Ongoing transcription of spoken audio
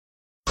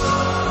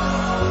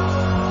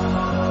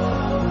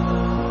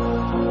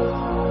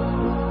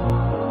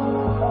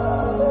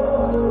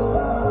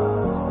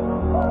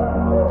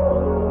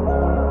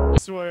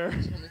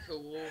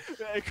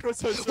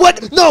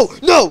What? No!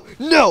 No!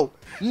 No!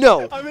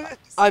 No!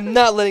 I'm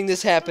not letting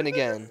this happen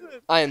again.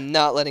 I am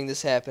not letting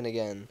this happen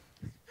again.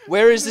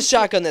 Where is the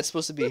shotgun that's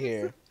supposed to be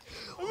here?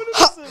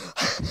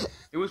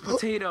 It was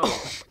potato.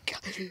 Oh my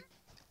god.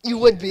 You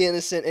would be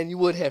innocent and you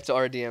would have to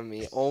RDM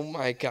me. Oh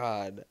my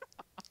god.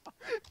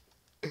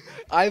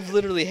 I've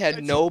literally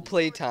had no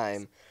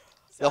playtime.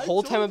 The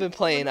whole time I've been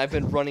playing, I've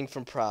been running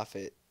from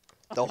Prophet.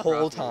 The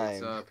whole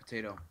time. It's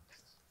potato.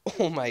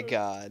 Oh my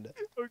god.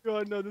 Oh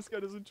god, no, this guy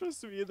doesn't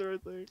trust me either, I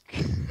think.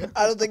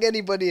 I don't think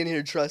anybody in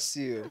here trusts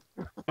you.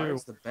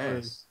 It's the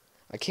best.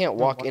 I can't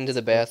walk into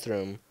the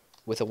bathroom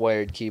with a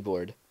wired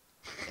keyboard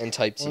and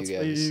type to you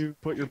guys.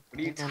 What are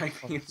you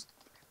typing?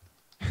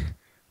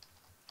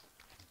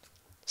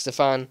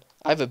 Stefan,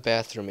 I have a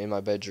bathroom in my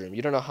bedroom.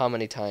 You don't know how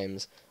many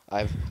times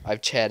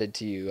I've chatted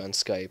to you on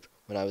Skype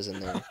when I was in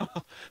there.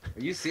 Are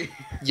you serious?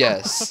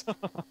 Yes.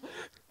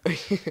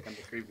 Kinda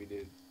creepy,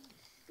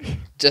 dude.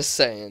 Just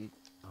saying.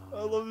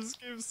 I love this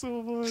game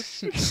so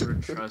much. Never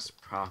trust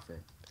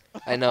Prophet.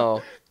 I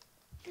know.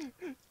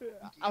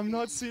 I'm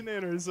not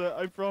SEANANNERS,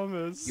 I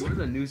promise. You were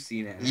the new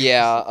SEANANNERS.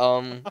 Yeah,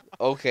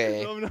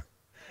 okay. No, I'm not.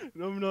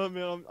 No, I'm not,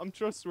 man. I'm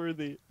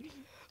trustworthy.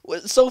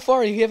 Well, so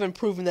far, you haven't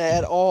proven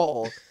that at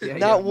all. Yeah,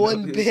 Not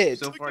one bit.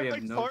 So far, you Look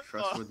have at my no karma.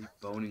 trustworthy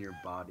bone in your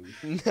body.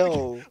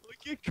 No.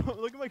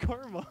 Look at my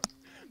karma.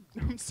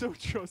 I'm so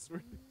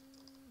trustworthy.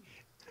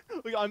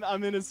 Look,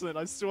 I'm innocent,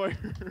 I swear.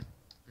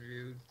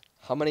 Rude.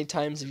 How many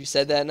times have you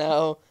said that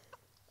now?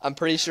 I'm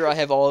pretty sure I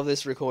have all of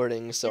this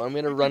recording, so I'm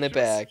gonna run it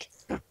back.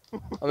 I'm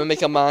gonna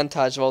make a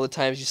montage of all the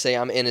times you say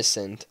I'm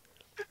innocent.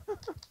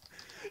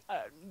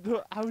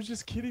 I was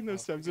just kidding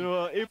those times. You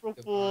know, April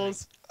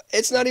Fools.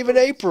 It's not even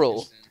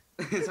April.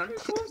 It's not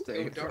close to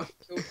April.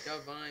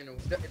 Divine.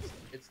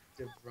 It's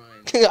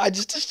divine. I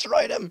just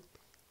destroyed him.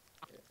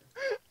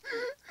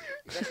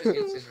 You got the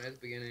instant right at the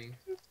beginning.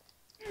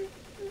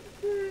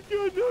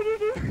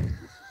 No.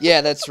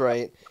 Yeah, that's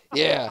right.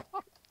 Yeah.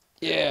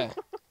 Yeah.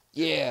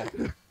 Yeah.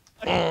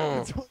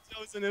 I told you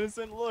I was an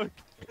innocent. Look.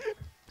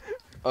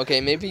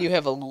 Okay, maybe you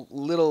have a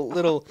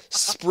little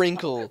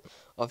sprinkle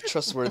of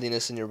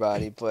trustworthiness in your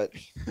body, but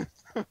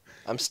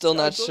I'm still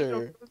not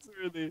sure.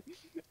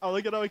 I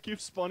like it how I keep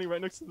spawning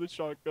right next to the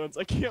shotguns.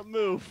 I can't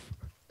move.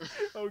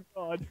 Oh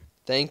god.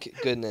 Thank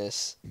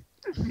goodness.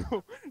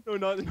 No,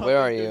 not Where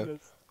are you?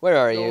 goodness. Where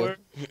are Nowhere.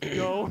 you?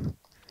 No.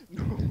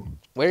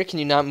 Where can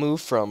you not move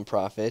from,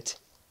 Prophet?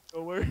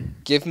 Nowhere.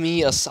 Give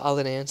me a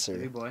solid Hey,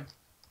 answer. boy.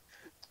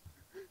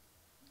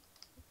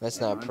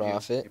 That's I not found you.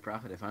 Prophet. Hey,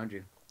 Prophet, I found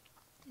you.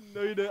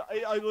 No, you didn't.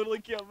 I literally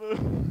can't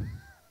move.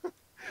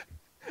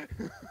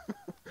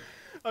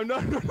 I'm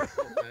not.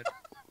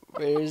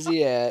 Where is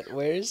he at?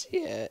 Where is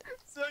he at?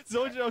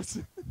 Zojo's.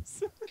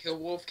 Kill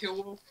wolf.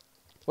 Kill wolf.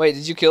 Wait,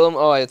 did you kill him?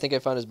 Oh, I think I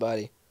found his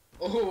body.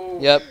 Oh.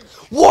 Yep.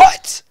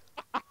 What?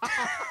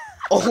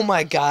 Oh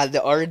my god, the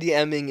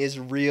RDMing is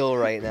real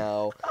right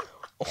now.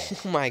 Oh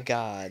my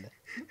god.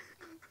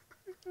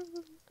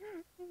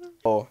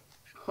 Oh.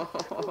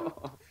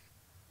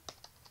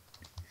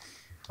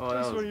 Oh,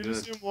 that was when you good.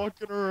 just see him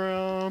walking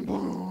around.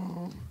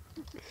 Boom.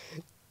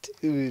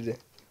 Dude.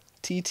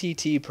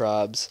 TTT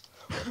probs.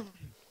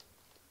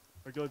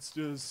 Okay, let's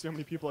do this. See how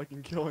many people I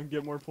can kill and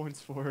get more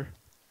points for.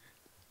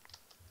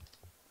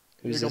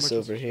 Who's Here, got this my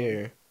over pistol.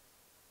 here?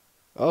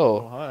 Oh,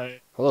 Oh.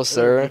 hi. Hello,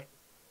 sir.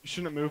 You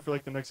shouldn't move for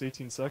like the next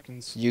 18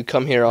 seconds. You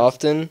come here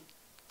often?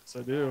 Yes,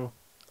 I do.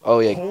 Oh,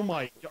 yeah. Oh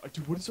my god,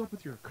 dude, what is up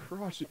with your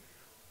crotch?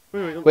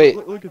 Wait, Wait.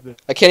 look at this.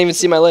 I can't even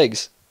see my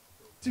legs.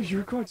 Dude,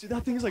 your crotch,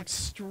 that thing is like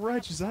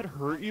stretched. Does that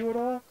hurt you at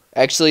all?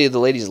 Actually, the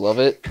ladies love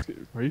it.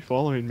 Dude, why are you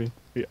following me?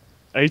 Yeah.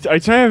 I try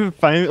to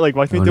find, like,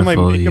 watch me do my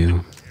follow makeup you.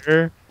 in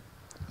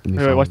the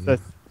mirror. Wait, watch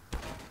this.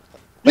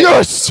 Wait.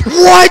 Yes!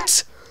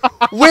 What?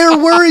 Where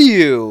were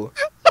you?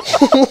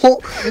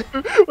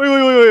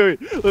 wait.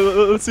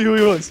 Let's see who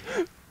he was.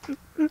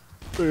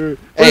 Wait.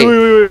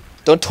 Hey.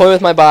 Don't toy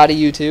with my body,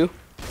 you two.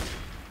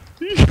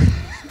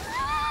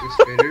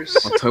 Spitters.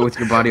 I'll toy with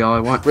your body all I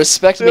want.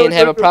 Respect me and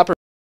have a proper